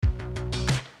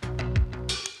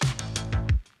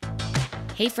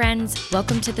Hey friends,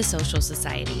 welcome to The Social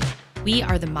Society. We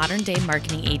are the modern day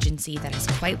marketing agency that has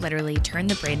quite literally turned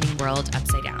the branding world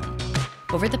upside down.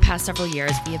 Over the past several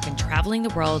years, we have been traveling the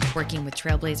world working with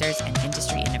trailblazers and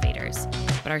industry innovators.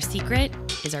 But our secret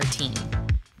is our team.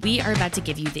 We are about to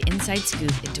give you the inside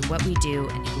scoop into what we do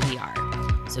and who we are.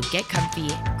 So get comfy,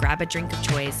 grab a drink of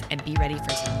choice, and be ready for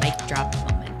some mic drop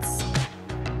moments.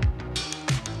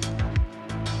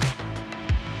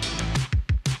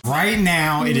 Right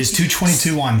now, it is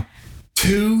 2:22 on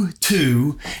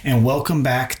 2/2, and welcome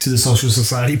back to the Social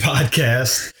Society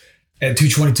podcast at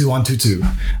 2:22 on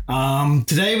 2/2.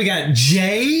 Today we got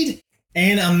Jade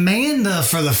and Amanda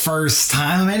for the first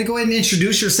time. Amanda, go ahead and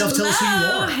introduce yourself. Hello. Tell us who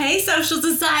you are. Hey, Social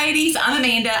Societies. I'm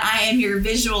Amanda. I am your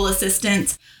visual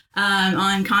assistant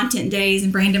on content days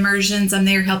and brand immersions. I'm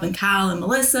there helping Kyle and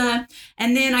Melissa.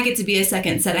 And then I get to be a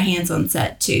second set of hands on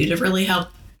set, too, to really help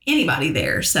anybody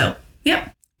there. So,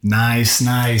 yep. Nice.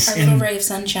 Our little ray of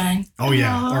sunshine. Oh,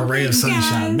 yeah. Aw, Our ray of thank you,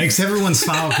 sunshine. guys. Makes everyone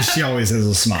smile because she always has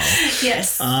a smile.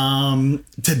 Yes.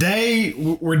 Today,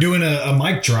 we're doing a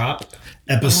mic drop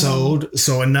episode.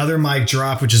 So another mic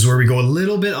drop, which is where we go a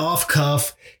little bit off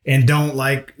cuff and don't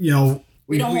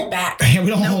We don't hold back. We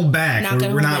don't hold back. Not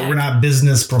gonna We're hold not. back. We're not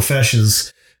business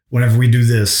professions. Whenever we do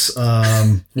this,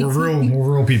 we're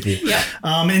real people. Yeah.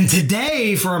 And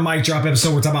today for our mic drop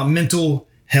episode, we're talking about mental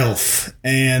health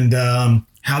and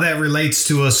how that relates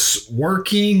to us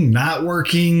working, not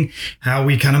working, how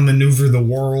we kind of maneuver the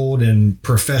world and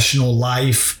professional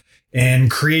life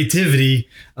and creativity.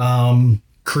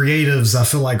 Creatives, I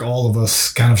feel like all of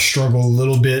us kind of struggle a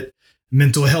little bit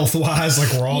mental health wise,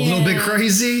 like we're all a little bit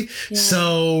crazy. Yeah.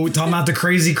 So talking about the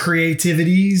crazy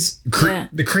creativities,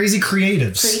 the crazy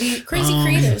creatives. Crazy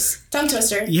creatives. Tongue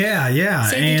twister. Yeah.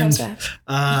 Save your tongues back.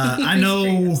 I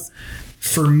know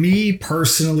for me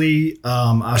personally,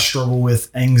 I struggle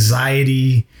with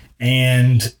anxiety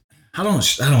and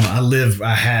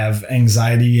I have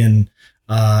anxiety and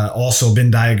also been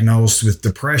diagnosed with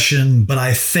depression, but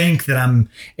I think that I'm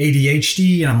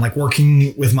ADHD and I'm like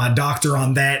working with my doctor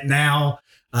on that now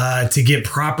to get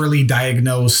properly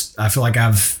diagnosed. I feel like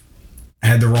I've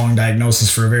had the wrong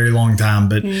diagnosis for a very long time,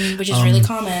 but Which is really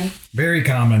common. very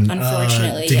common,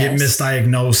 Unfortunately, to get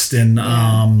misdiagnosed. And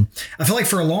I feel like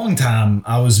for a long time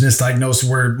I was misdiagnosed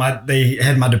where they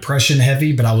had my depression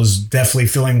heavy, but I was definitely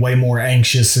feeling way more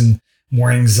anxious and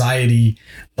more anxiety.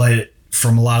 But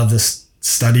from a lot of this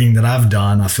studying that I've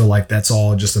done, I feel like that's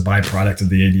all just a byproduct of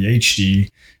the ADHD,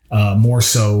 more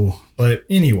so. But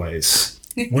anyways,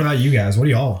 what about you guys? What do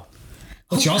y'all?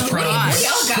 What's y'all's problems?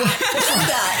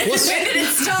 When did it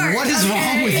start? What is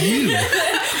wrong with you?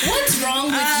 What's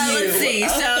wrong with you? Let's see.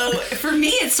 So for me,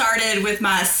 it started with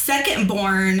my second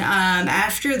born.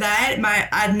 After that,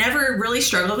 I'd never really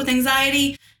struggled with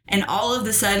anxiety. And all of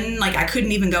a sudden, like, I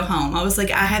couldn't even go home. I was like,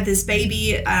 I had this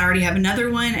baby. I already have another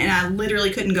one. And I literally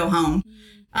couldn't go home.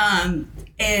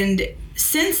 And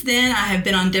since then, I have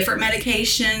been on different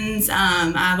medications.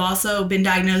 I've also been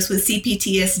diagnosed with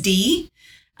CPTSD.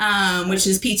 Which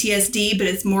is PTSD, but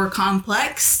it's more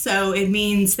complex. So it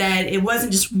means that it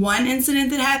wasn't just one incident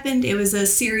that happened. It was a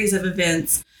series of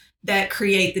events that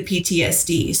create the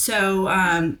PTSD. So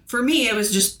for me, it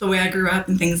was just the way I grew up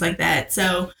and things like that.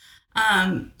 So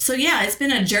yeah, it's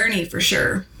been a journey for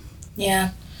sure. Yeah.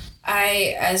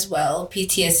 I as well.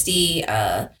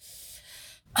 PTSD,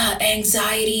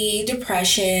 anxiety,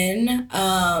 depression,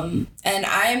 and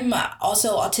I'm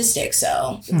also autistic,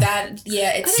 so that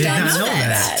it Did stems not from know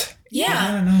that. Yeah.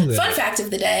 I know that. Fun fact of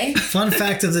the day. Fun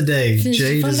fact of the day: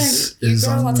 Jade Fun is fact, your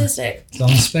on girl's the, autistic. is on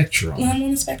the spectrum. I'm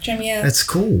on the spectrum. Yeah. That's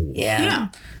cool. Yeah.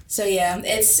 So yeah,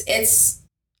 it's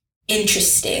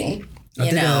interesting. I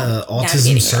did know, a autism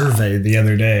navigating it all. survey the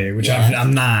other day, which Yeah.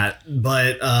 I'm not,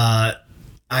 but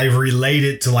I relate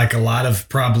it to like a lot of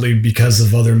probably because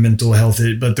of other mental health.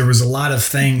 But there was a lot of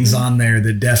things on there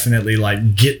that definitely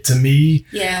like get to me.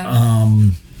 Yeah.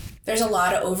 There's a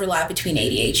lot of overlap between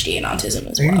ADHD and autism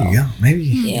as There well. you go. Maybe.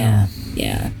 Yeah.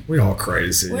 Yeah. We're all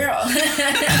crazy. We're all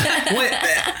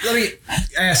Let me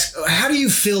ask, how do you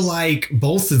feel like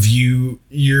both of you,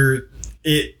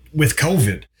 with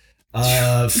COVID?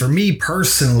 For me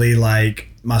personally, like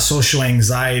my social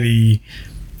anxiety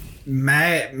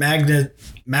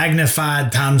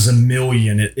magnified times a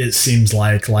million. It seems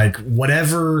like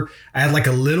whatever I had like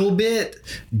a little bit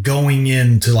going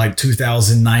into like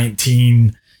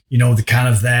 2019, the kind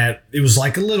of that it was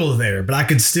like a little there, but I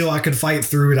could fight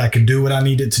through it. I could do what I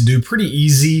needed to do pretty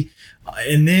easy.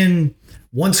 And then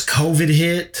once COVID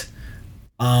hit,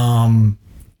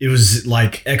 it was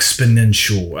like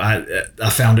exponential. I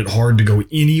found it hard to go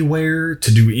anywhere,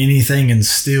 to do anything, and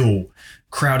still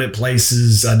crowded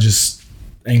places.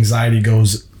 anxiety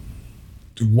goes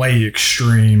way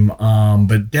extreme.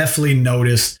 But definitely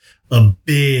noticed a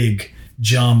big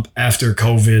jump after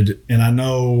COVID. And I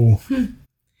know.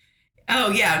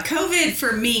 Oh, yeah. COVID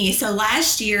for me. So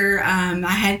last year, I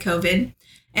had COVID.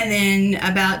 And then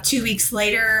about 2 weeks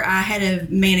later, I had a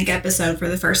manic episode for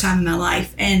the first time in my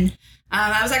life. And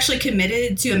I was actually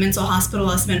committed to a mental hospital.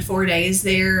 I spent 4 days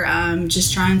there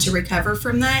just trying to recover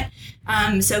from that.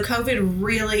 So COVID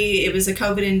really, it was a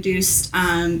COVID-induced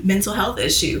mental health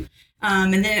issue.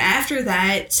 And then after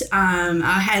that,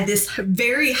 I had this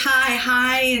very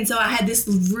high, and so I had this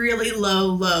really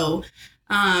low.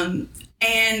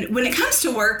 And when it comes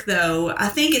to work, though, I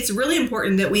think it's really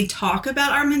important that we talk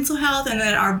about our mental health and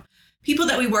that our people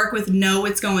that we work with know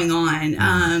what's going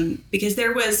on. Because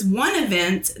there was one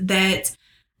event that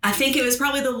I think it was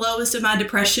probably the lowest of my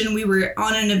depression. We were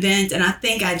on an event and I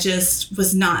think I just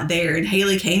was not there. And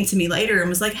Haley came to me later and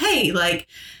was like, hey, like,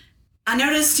 I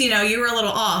noticed, you were a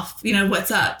little off,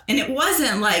 what's up? And it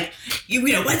wasn't like,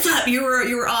 what's up? You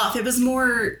were off. It was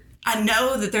more, I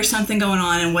know that there's something going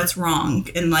on and what's wrong.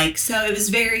 And like, so it was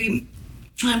very,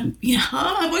 my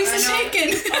voice is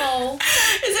shaking. Oh,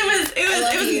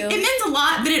 it meant a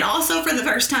lot, but it also for the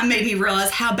first time made me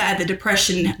realize how bad the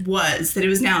depression was, that it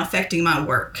was now affecting my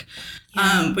work,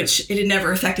 which it had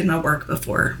never affected my work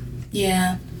before.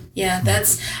 Yeah. Yeah.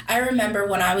 I remember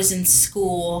when I was in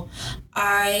school,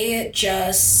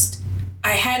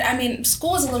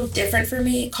 school was a little different for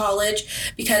me,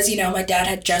 college, because, my dad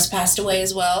had just passed away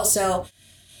as well. So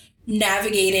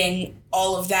navigating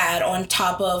all of that on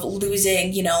top of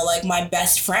losing, like my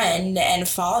best friend and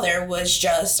father was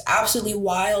just absolutely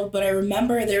wild. But I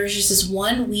remember there was just this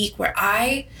 1 week where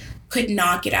I could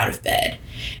not get out of bed.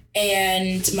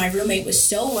 And my roommate was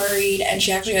so worried, and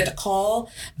she actually had to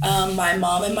call my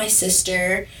mom and my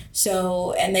sister.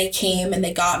 And they came and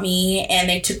they got me and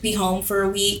they took me home for a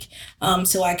week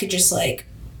so I could just like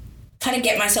kind of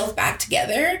get myself back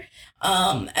together.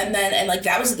 And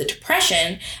that was the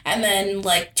depression. And then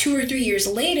like 2 or 3 years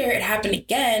later, it happened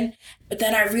again. But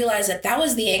then I realized that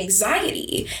was the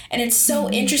anxiety. And it's so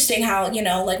interesting how,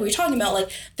 like we were talking about,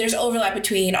 like there's overlap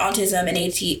between autism and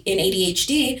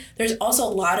ADHD. There's also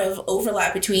a lot of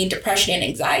overlap between depression and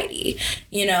anxiety.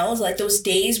 It's like those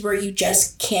days where you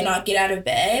just cannot get out of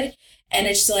bed. And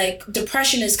it's like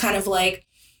depression is kind of like,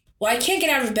 well, I can't get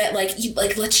out of bed. Like,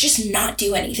 let's just not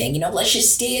do anything. Let's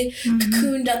just stay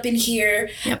cocooned up in here,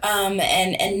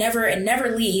 and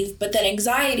never leave. But then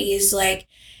anxiety is like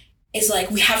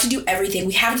we have to do everything.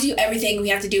 We have to do everything. We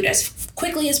have to do it as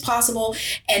quickly as possible,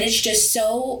 and it's just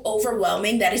so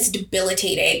overwhelming that it's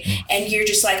debilitating. And you're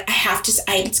just like,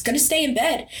 I'm gonna stay in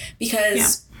bed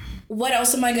because what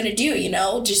else am I gonna do?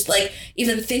 Just like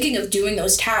even thinking of doing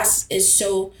those tasks is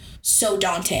so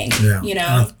daunting.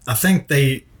 Yeah. I think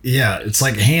it's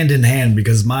like hand in hand,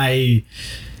 because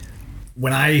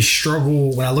when I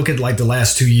look at like the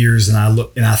last 2 years and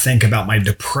I think about my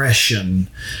depression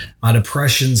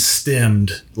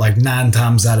stemmed like 9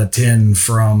 times out of 10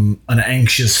 from an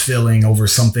anxious feeling over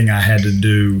something I had to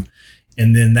do.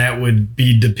 And then that would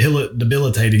be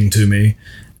debilitating to me,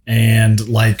 and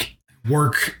like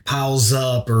work piles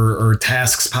up or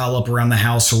tasks pile up around the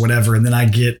house or whatever. And then I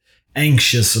get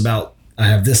anxious about, I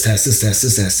have this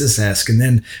task, and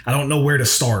then I don't know where to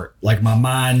start. Like my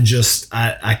mind just,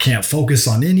 I can't focus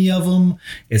on any of them.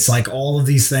 It's like all of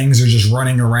these things are just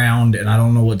running around and I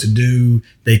don't know what to do.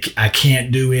 I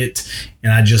can't do it.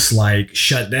 And I just like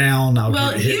shut down.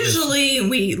 Usually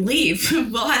we leave.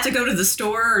 We'll have to go to the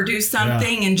store or do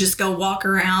something and just go walk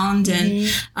around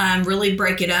and really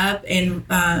break it up. And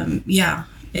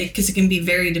because it can be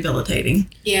very debilitating.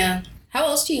 Yeah. How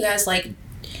else do you guys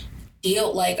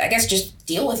deal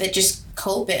with it, just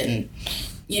cope and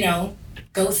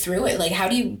go through it? Like, how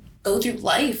do you go through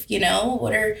life?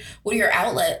 What are your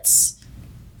outlets?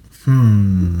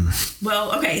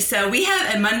 Well, okay, so we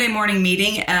have a Monday morning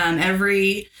meeting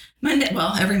every Monday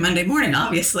morning,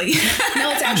 obviously.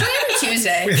 No, it's actually every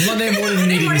Tuesday. We have Monday morning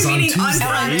meetings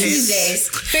on Tuesdays.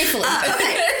 Faithfully.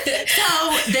 So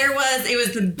it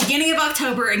was the beginning of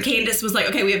October, and Candace was like,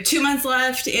 okay, we have 2 months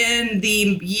left in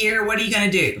the year. What are you going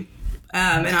to do?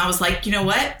 And I was like, you know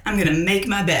what? I'm going to make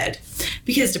my bed,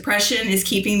 because depression is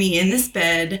keeping me in this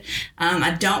bed.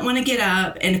 I don't want to get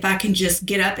up. And if I can just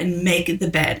get up and make the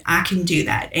bed, I can do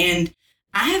that. And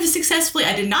I have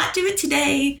I did not do it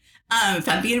today, if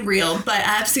I'm being real, but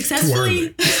I've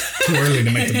successfully. Too early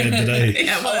to make the bed today.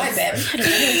 I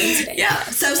bet. Yeah.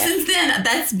 So since then,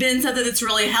 that's been something that's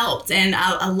really helped. And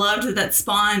I loved that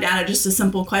spawned out of just a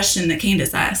simple question that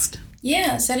Candace asked.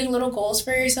 Yeah, setting little goals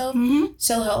for yourself,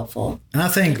 so helpful. And I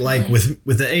think like with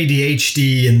the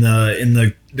ADHD and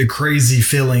the crazy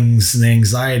feelings and the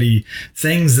anxiety,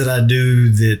 things that I do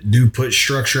that do put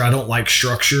structure. I don't like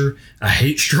structure. I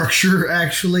hate structure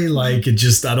actually. Like it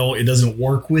doesn't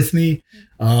work with me.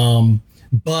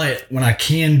 But when I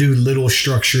can do little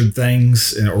structured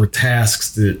things or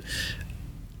tasks that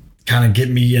kind of get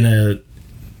me in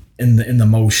the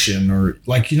motion, or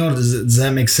like, does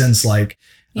that make sense? Like,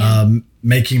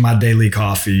 making my daily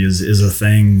coffee is a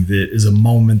thing that is a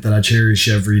moment that I cherish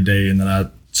every day, and that I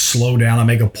slow down. I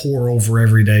make a pour over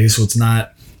every day, so it's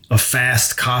not a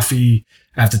fast coffee.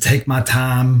 I have to take my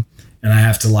time, and I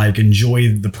have to like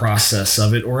enjoy the process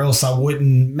of it, or else I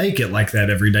wouldn't make it like that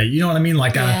every day. You know what I mean?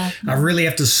 Like I really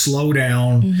have to slow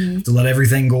down to let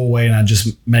everything go away, and I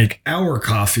just make our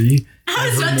coffee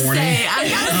every morning. I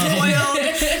got spoiled.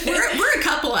 We're a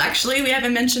couple, actually. We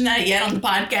haven't mentioned that yet on the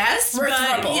podcast. We're a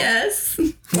throuple. Yes.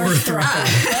 We're a Throuple.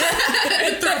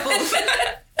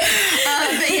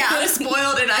 But yeah, I'm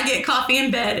spoiled, and I get coffee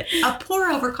in bed. I pour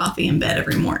over coffee in bed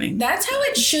every morning. That's how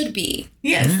it should be.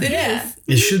 Yes, it is.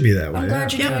 It should be that way. I'm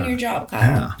glad you're doing your job,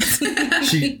 Kyle. Yeah.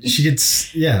 She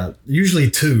gets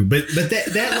usually 2, but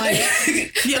that like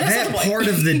that part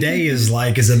of the day is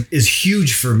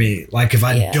huge for me. Like if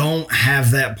I don't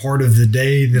have that part of the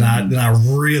day, then I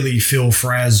really feel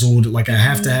frazzled. Like I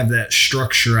have to have that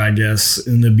structure, I guess,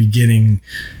 in the beginning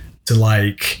to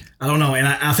like, I don't know. And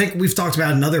I think we've talked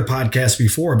about another podcast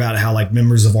before about how like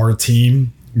members of our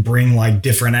team bring like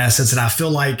different assets, and I feel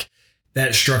like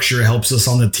that structure helps us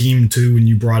on the team too. When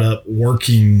you brought up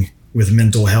working with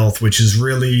mental health, which is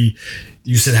really,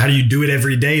 you said, how do you do it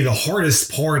every day? The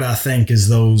hardest part, I think, is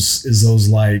those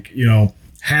like,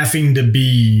 having to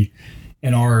be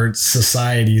in our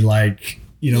society, like,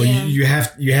 you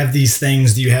have these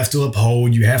things that you have to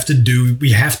uphold, you have to do,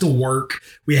 we have to work,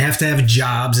 we have to have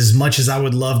jobs. As much as I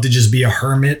would love to just be a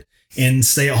hermit and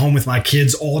stay at home with my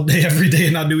kids all day, every day,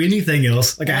 and not do anything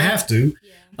else, like I have to.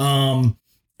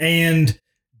 And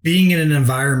being in an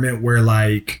environment where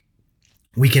like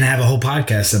we can have a whole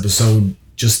podcast episode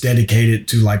just dedicated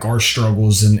to like our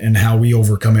struggles and how we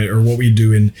overcome it or what we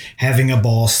do, and having a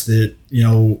boss that,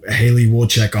 Haley will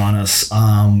check on us.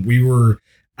 I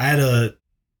had a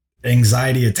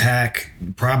anxiety attack,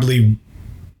 probably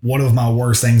one of my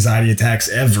worst anxiety attacks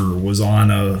ever was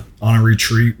on a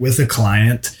retreat with a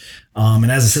client.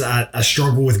 And as I said, I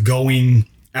struggle with going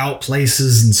out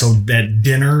places. And so that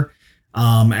dinner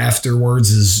afterwards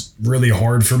is really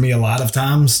hard for me a lot of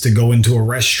times, to go into a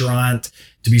restaurant,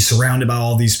 to be surrounded by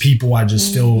all these people. I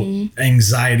just feel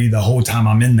anxiety the whole time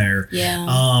I'm in there. Yeah.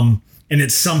 And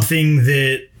it's something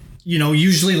that,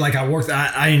 usually like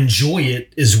I enjoy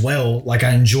it as well. Like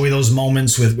I enjoy those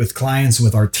moments with clients,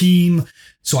 with our team.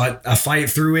 So I fight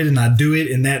through it and I do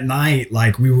it. And that night,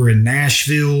 like we were in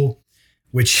Nashville,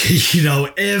 which,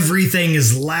 everything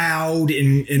is loud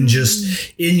and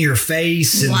just in your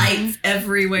face. And lights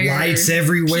everywhere.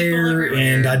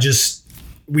 And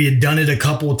we had done it a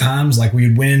couple of times. Like we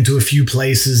had went into a few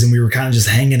places and we were kind of just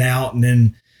hanging out. And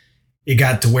then it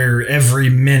got to where every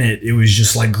minute it was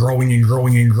just like growing and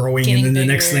growing and growing. Getting and then the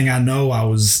bigger. Next thing I know, I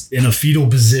was in a fetal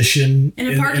position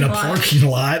in a parking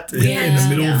lot in the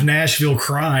middle of Nashville,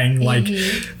 crying, like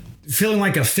feeling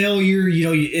like a failure.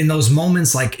 In those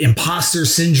moments, like imposter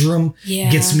syndrome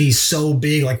gets me so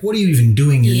big. Like, what are you even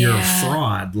doing here? You're a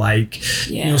fraud. Like,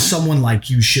 someone like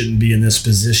you shouldn't be in this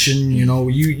position. You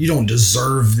don't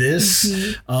deserve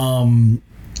this.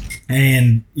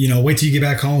 And, wait till you get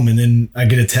back home. And then I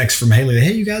get a text from Haley.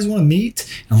 Hey, you guys want to meet?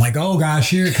 And I'm like, oh gosh,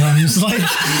 here it comes. Like,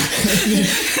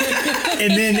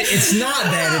 and then it's not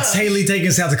that. It's Haley taking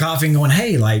us out to coffee and going,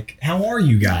 hey, like, how are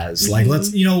you guys? Like,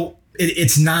 let's,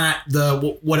 it's not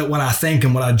what I think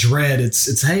and what I dread.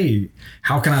 It's, hey,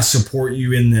 how can I support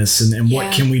you in this? And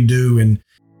what can we do? And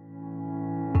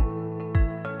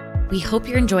we hope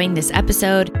you're enjoying this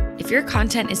episode. If your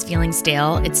content is feeling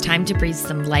stale, it's time to breathe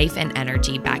some life and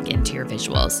energy back into your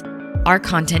visuals. Our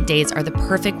content days are the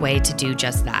perfect way to do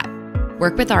just that.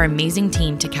 Work with our amazing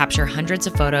team to capture hundreds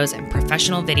of photos and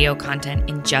professional video content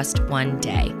in just one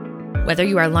day. Whether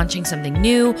you are launching something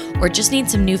new or just need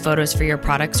some new photos for your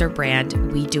products or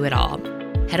brand, we do it all.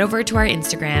 Head over to our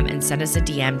Instagram and send us a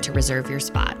DM to reserve your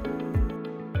spot.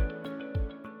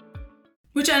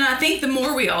 Which, and I think the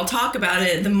more we all talk about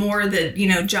it, the more that,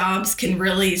 jobs can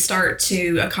really start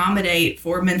to accommodate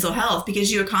for mental health,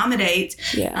 because you accommodate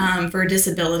for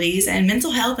disabilities and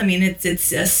mental health. I mean, it's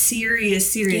a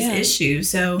serious issue.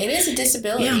 So it is a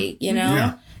disability,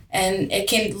 and it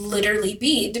can literally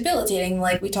be debilitating,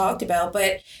 like we talked about.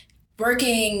 But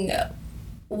working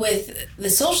with the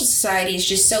social society is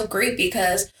just so great,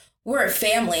 because we're a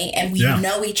family and we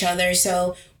know each other.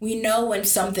 So we know when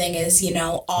something is,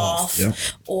 off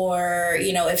or,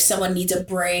 if someone needs a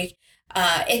break.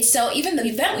 It's so even the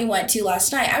event we went to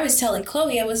last night, I was telling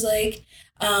Chloe, I was like,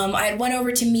 I had went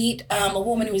over to meet a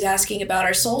woman who was asking about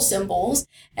our soul symbols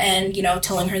and,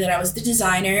 telling her that I was the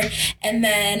designer. And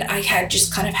then I had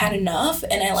just kind of had enough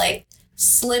and I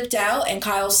slipped out and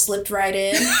Kyle slipped right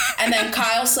in. And then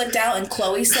Kyle slipped out and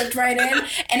Chloe slipped right in.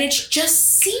 And it's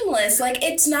just seamless.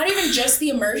 It's not even just the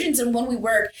immersions and when we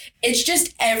work, it's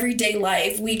just everyday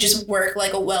life. We just work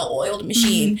like a well-oiled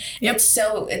machine. Mm-hmm. Yep.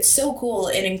 It's so cool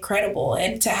and incredible.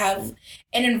 And to have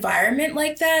an environment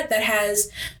like that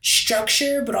has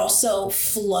structure, but also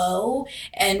flow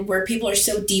and where people are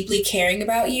so deeply caring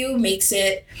about you makes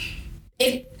it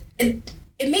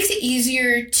makes it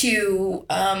easier to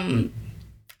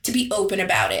be open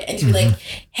about it and to be like,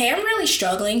 hey, I'm really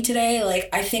struggling today.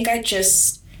 I think I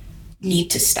just need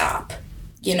to stop.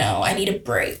 I need a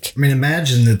break. I mean,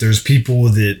 imagine that there's people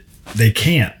that they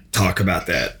can't talk about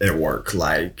that at work.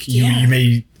 You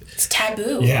may... It's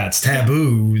taboo. Yeah, it's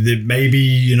taboo that maybe,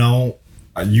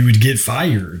 you would get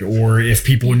fired or if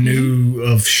people knew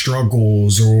of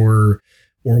struggles or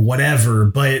whatever.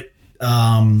 But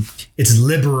it's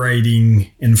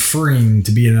liberating and freeing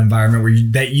to be in an environment where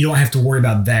you don't have to worry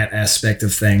about that aspect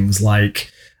of things, and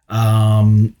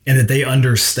that they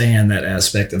understand that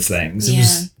aspect of things. It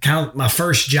was kind of my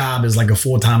first job as a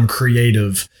full-time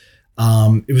creative.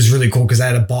 It was really cool because I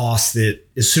had a boss that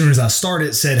as soon as I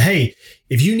started said, hey,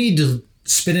 if you need to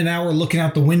spend an hour looking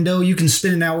out the window, you can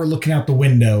spend an hour looking out the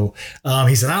window.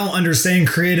 He said, I don't understand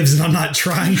creatives and I'm not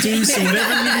trying to. So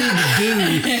whatever you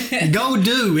need to do, go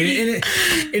do. And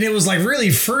it was really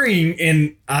freeing.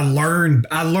 And I learned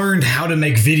how to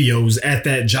make videos at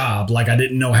that job. I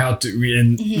didn't know how to,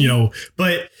 and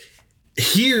but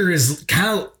here is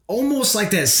kind of almost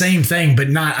like that same thing, but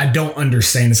not, I don't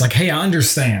understand. It's hey, I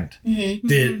understand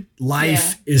that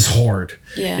life is hard,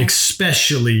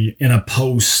 especially in a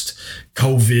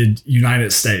post-COVID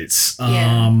United States.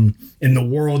 In the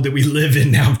world that we live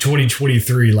in now,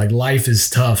 2023, life is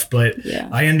tough, but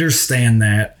I understand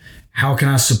that. How can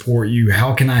I support you?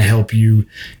 How can I help you?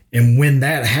 And when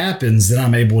that happens, then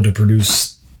I'm able to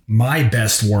produce my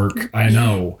best work, I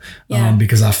know,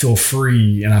 because I feel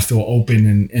free and I feel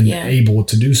open and able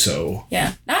to do so.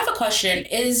 Yeah. Now I have a question.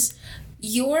 Is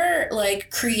your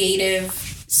creative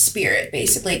spirit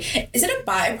basically, is it a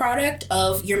byproduct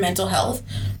of your mental health?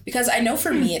 Because I know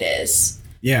for me it is.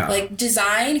 Yeah.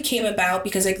 Design came about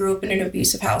because I grew up in an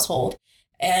abusive household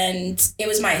and it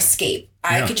was my escape.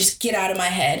 I could just get out of my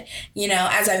head.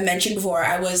 As I've mentioned before,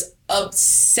 I was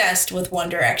obsessed with One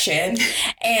Direction.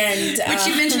 And which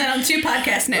you mentioned that on 2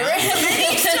 podcasts now. Right?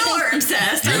 You still are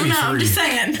obsessed. I don't know. I'm just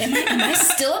saying. Am I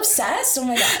still obsessed? Oh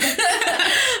my God.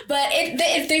 But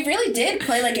they really did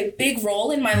play a big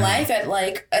role in my life at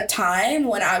a time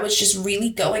when I was just really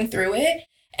going through it.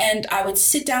 And I would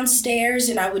sit downstairs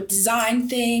and I would design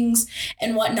things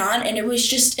and whatnot. And it was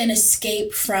just an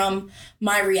escape from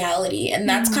my reality. And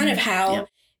that's kind of how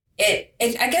it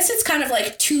I guess it's kind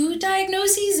of 2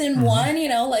 diagnoses in one,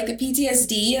 the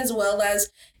PTSD as well as,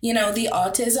 the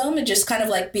autism and just kind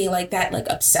of being that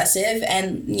obsessive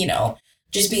and,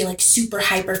 just being super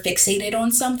hyper fixated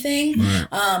on something,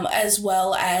 as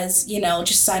well as,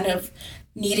 just kind of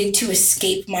needing to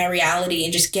escape my reality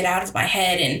and just get out of my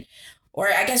head or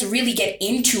I guess really get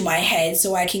into my head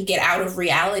so I can get out of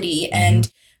reality and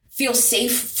feel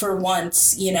safe for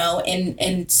once,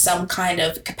 in some kind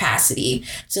of capacity.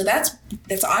 So that's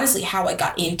honestly how I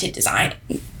got into design.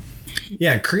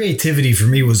 Yeah, creativity for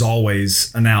me was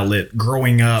always an outlet.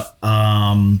 Growing up,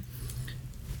 my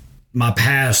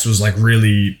past was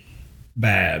really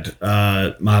bad.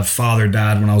 My father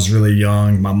died when I was really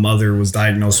young. My mother was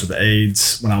diagnosed with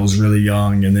AIDS when I was really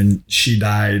young, and then she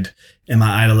died in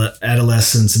my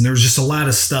adolescence. And there was just a lot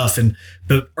of stuff.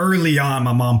 But early on,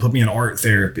 my mom put me in art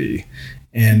therapy.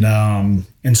 And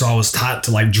so I was taught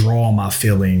to draw my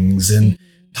feelings and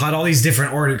taught all these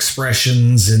different art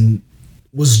expressions and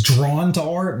was drawn to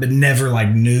art, but never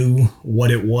knew what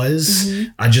it was.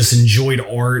 I just enjoyed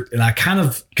art. And I kind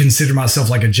of consider myself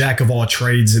a jack of all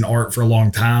trades in art for a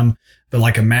long time,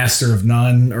 but a master of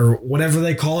none or whatever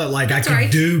they call it. I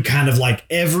could do kind of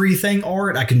everything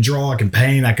art. I can draw, I can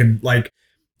paint, I could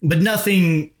but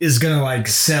nothing is going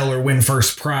to sell or win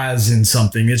first prize in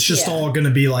something. It's just all going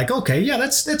to be okay, yeah,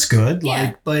 that's good.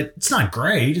 But it's not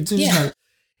great. It's just not.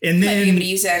 And then you able to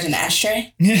use that as an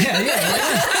ashtray. Okay,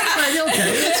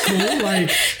 that's cool.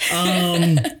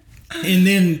 And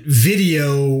then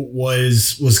video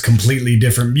was completely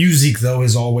different. Music though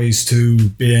has always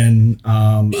been.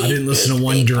 I didn't listen to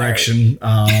One Direction.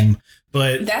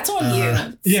 But That's on you.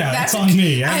 Yeah, That's it's on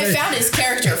me. I found his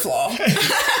character flaw.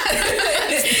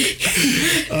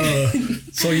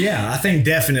 So yeah, I think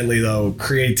definitely though,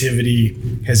 creativity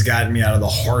has gotten me out of the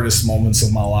hardest moments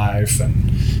of my life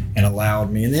and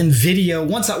allowed me. And then video,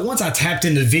 once I tapped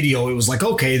into video, it was like,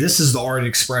 okay, this is the art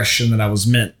expression that I was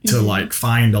meant to like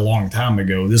find a long time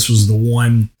ago. This was the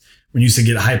one when you used to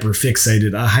get hyper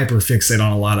fixated. I hyper fixate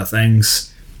on a lot of things.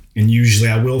 And usually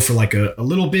I will for like a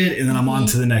little bit, and then I'm on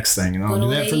to the next thing. And I'll do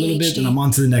that for a little bit, and I'm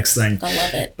on to the next thing. I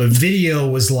love it. But video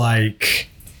was like,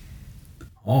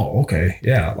 oh, okay.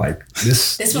 Yeah, like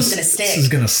this one's going to stick. This is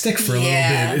going to stick for a little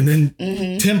bit. And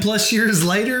then 10 plus years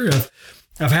later,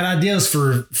 I've had ideas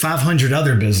for 500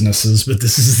 other businesses, but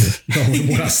this is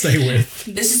the one I stay with.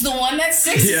 This is the one that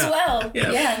sticks as well.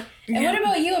 Yeah. And what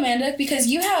about you, Amanda? Because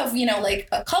you have, like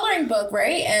a coloring book,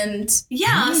 right? And so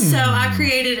I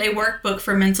created a workbook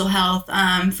for mental health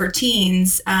for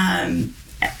teens.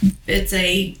 It's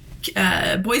a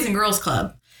boys and girls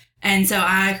club. And so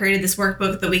I created this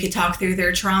workbook that we could talk through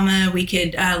their trauma. We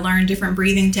could learn different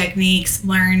breathing techniques,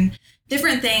 learn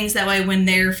different things. That way, when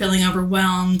they're feeling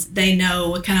overwhelmed, they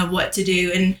know kind of what to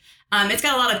do. And it's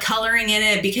got a lot of coloring in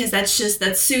it because that's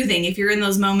soothing. If you're in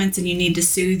those moments and you need to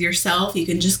soothe yourself, you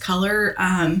can just color.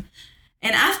 And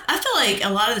I feel like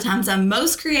a lot of the times I'm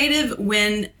most creative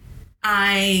when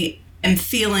I am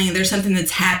feeling there's something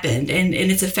that's happened and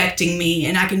it's affecting me,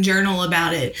 and I can journal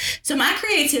about it. So my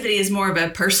creativity is more of a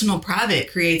personal, private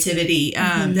creativity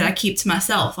that I keep to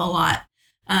myself a lot.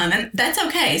 And that's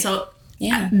okay. So,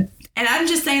 yeah. And I'm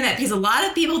just saying that because a lot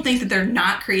of people think that they're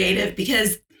not creative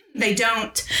because you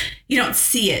don't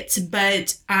see it.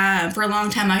 But for a long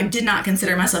time, I did not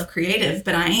consider myself creative,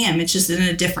 but I am. It's just in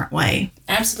a different way.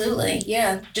 Absolutely.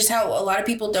 Yeah. Just how a lot of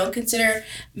people don't consider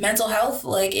mental health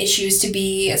like issues to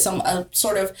be a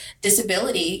sort of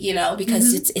disability,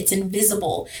 because it's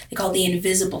invisible. They call it the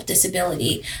invisible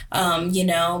disability,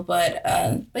 but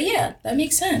yeah, that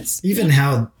makes sense. Even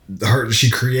how she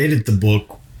created the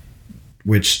book,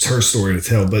 which it's her story to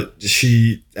tell, but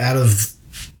she, out of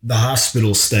the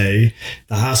hospital stay,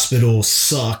 the hospital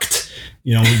sucked.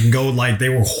 We can go like they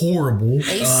were horrible.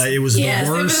 It was the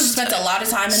worst. Spent a lot of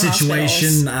time in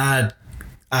situation.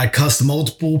 I cussed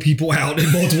multiple people out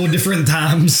at multiple different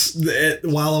times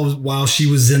while she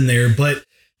was in there, but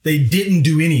they didn't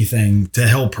do anything to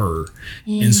help her,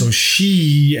 and so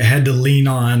she had to lean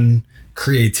on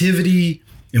creativity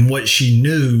and what she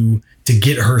knew to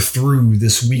get her through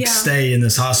this week stay in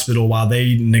this hospital while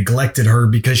they neglected her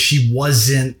because she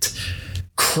wasn't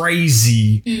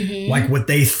crazy like what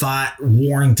they thought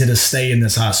warranted a stay in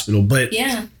this hospital. But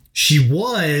she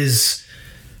was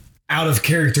out of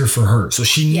character for her. So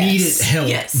she needed help.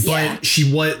 Yes. But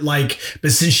she was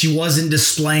but since she wasn't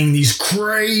displaying these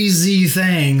crazy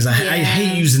things, I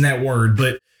hate using that word,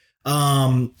 but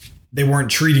they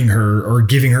weren't treating her or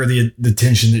giving her the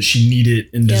attention that she needed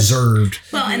and deserved.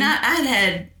 Well, and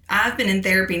I've been in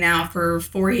therapy now for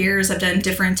 4 years. I've done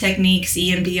different techniques,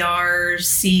 EMDR,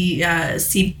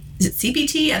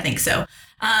 CBT, I think so.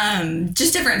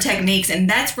 Just different techniques. And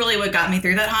that's really what got me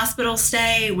through that hospital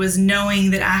stay, was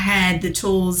knowing that I had the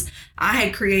tools. I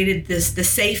had created the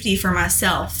safety for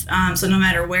myself. So no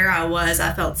matter where I was,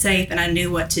 I felt safe and I knew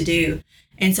what to do.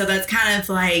 And so that's kind of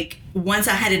like, once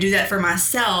I had to do that for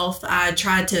myself, I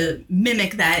tried to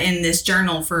mimic that in this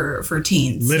journal for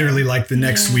teens. Literally, like the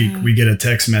next week, we get a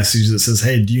text message that says,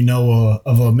 "Hey, do you know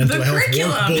of a mental health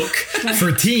workbook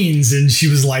for teens?" And she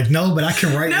was like, "No, but I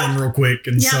can write one real quick."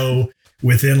 And so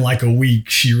within like a week,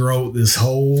 she wrote this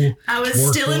whole I was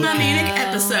workbook. Still in my manic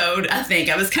episode, I think.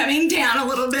 I was coming down a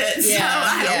little bit. So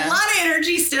I had a lot of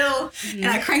energy still. And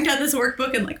I cranked out this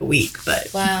workbook in like a week.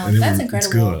 But wow, that's incredible. It's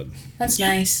good. That's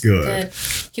nice. Good.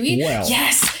 Can we? Well,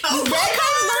 yes. You read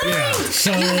my mind. Yeah,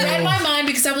 so you read my mind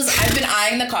because I've been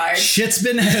eyeing the cards. Shit's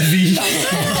been heavy.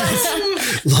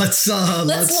 Let's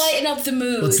lighten up the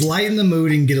mood. Let's lighten the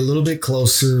mood and get a little bit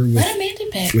closer. Let Amanda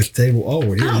pick. With table. Oh,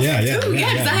 here. Yeah.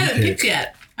 Yes, I haven't picked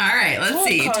yet. All right, let's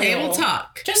see. Carl. Table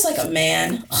talk. Just like a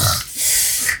man.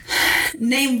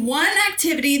 Name one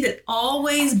activity that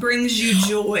always brings you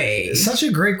joy. Such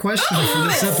a great question for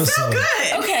this episode. So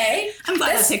good. Okay. I'm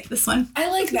glad I picked this one. I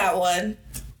like that one.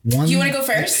 One you want to go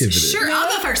first? Activity. Sure, I'll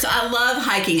go first. So I love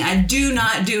hiking. I do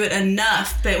not do it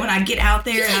enough, but when I get out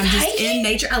there and I'm just in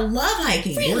nature, I love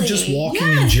hiking. Or just walking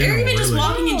in general. Or even just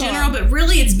walking in general, but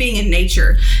really it's being in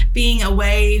nature, being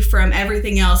away from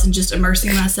everything else and just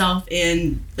immersing myself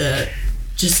in the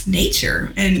just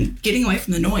nature and getting away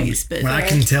from the noise. But when I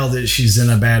can tell that she's in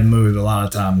a bad mood, a lot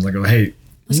of times I go, "Hey,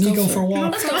 let's go for a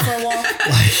walk." Let's go for a walk.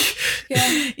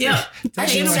 Like, Yeah. I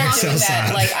should start doing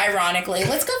that, like, ironically.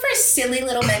 Let's go for a silly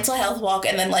little mental health walk,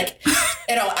 and then, like,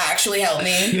 it'll actually help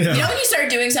me. Yeah. You know when you start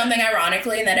doing something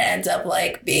ironically, and then it ends up,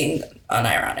 like, being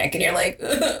unironic, and you're like,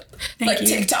 like you.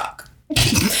 TikTok.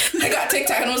 I got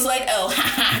TikTok and was like,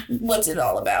 oh, what's it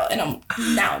all about? And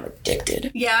I'm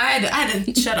addicted. Yeah, I had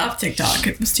to shut off TikTok.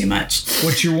 It was too much.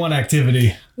 what's your one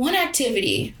activity? One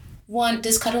activity.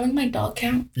 Does cuddling my dog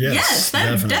count? Yes,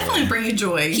 that definitely brings you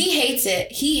joy. He hates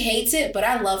it, but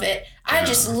I love it. I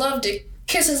just love to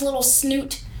kiss his little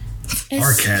snoot.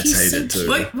 Our cats He's hate it too.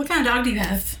 What kind of dog do you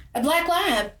have? A black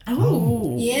lab.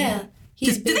 Oh. Yeah.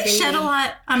 Do they shed a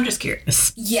lot? I'm just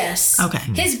curious. Yes. Okay.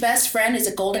 His best friend is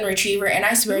a golden retriever, and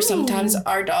I swear sometimes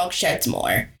our dog sheds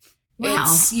more.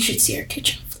 Wow. You should see our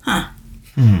kitchen. Huh.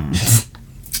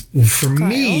 For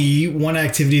me, one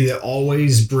activity that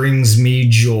always brings me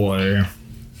joy.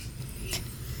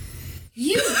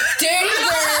 You dirty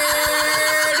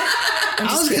bird! I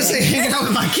was gonna say hanging out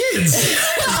with my kids.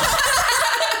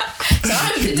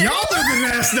 Y'all are the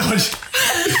ass dodge.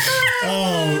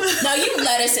 No, you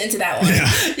led us into that one.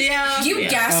 Yeah. You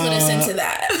gaslit us into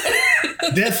that.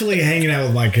 Definitely hanging out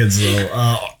with my kids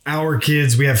though. Our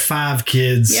kids, we have 5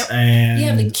 kids, Yep. and You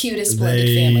have the cutest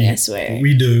blended family, I swear.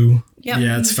 We do. Yep.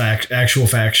 Yeah, it's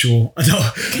factual.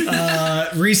 No,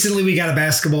 recently we got a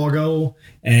basketball goal,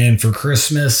 and for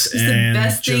Christmas, It's and the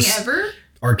best thing just ever.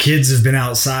 our kids have been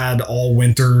outside all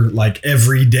winter, like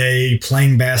every day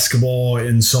playing basketball,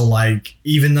 and so like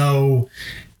even though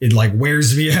it like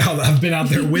wears me out, I've been out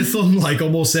there with them like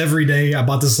almost every day. I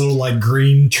bought this little like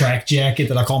green track jacket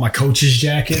that I call my coach's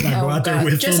jacket, and I go out there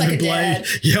with just them like and a play. dad.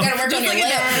 You gotta work on your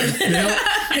lip.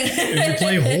 And we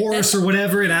play horse or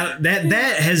whatever, and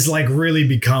that has like really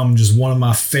become just one of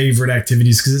my favorite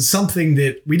activities because it's something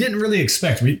that we didn't really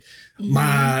expect.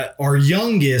 Our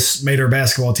youngest made our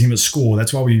basketball team at school.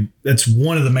 That's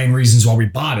one of the main reasons why we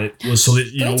bought it, was so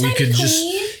that we could just.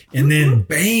 And then,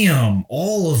 bam!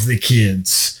 All of the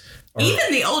kids.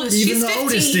 Even the oldest. Even she's the 15.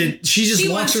 oldest, she just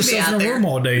locks wants to be herself in out a there. room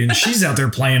all day, and she's out there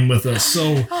playing with us.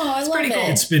 So Oh, I love pretty it. cool.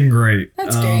 it's been great.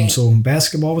 That's great. So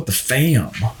basketball with the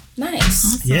fam.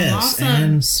 Nice. Yes, awesome.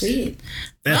 and Sweet.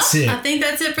 that's Well, it. I think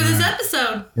that's it for this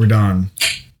episode. We're done.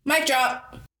 Mic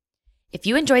drop. If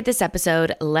you enjoyed this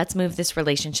episode, let's move this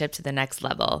relationship to the next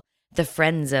level. The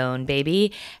friend zone,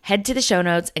 baby. Head to the show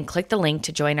notes and click the link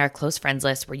to join our close friends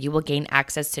list, where you will gain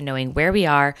access to knowing where we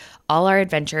are, all our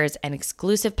adventures, and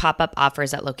exclusive pop-up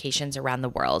offers at locations around the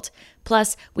world.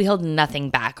 Plus, we hold nothing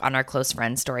back on our close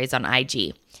friend stories on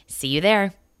IG. See you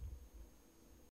there.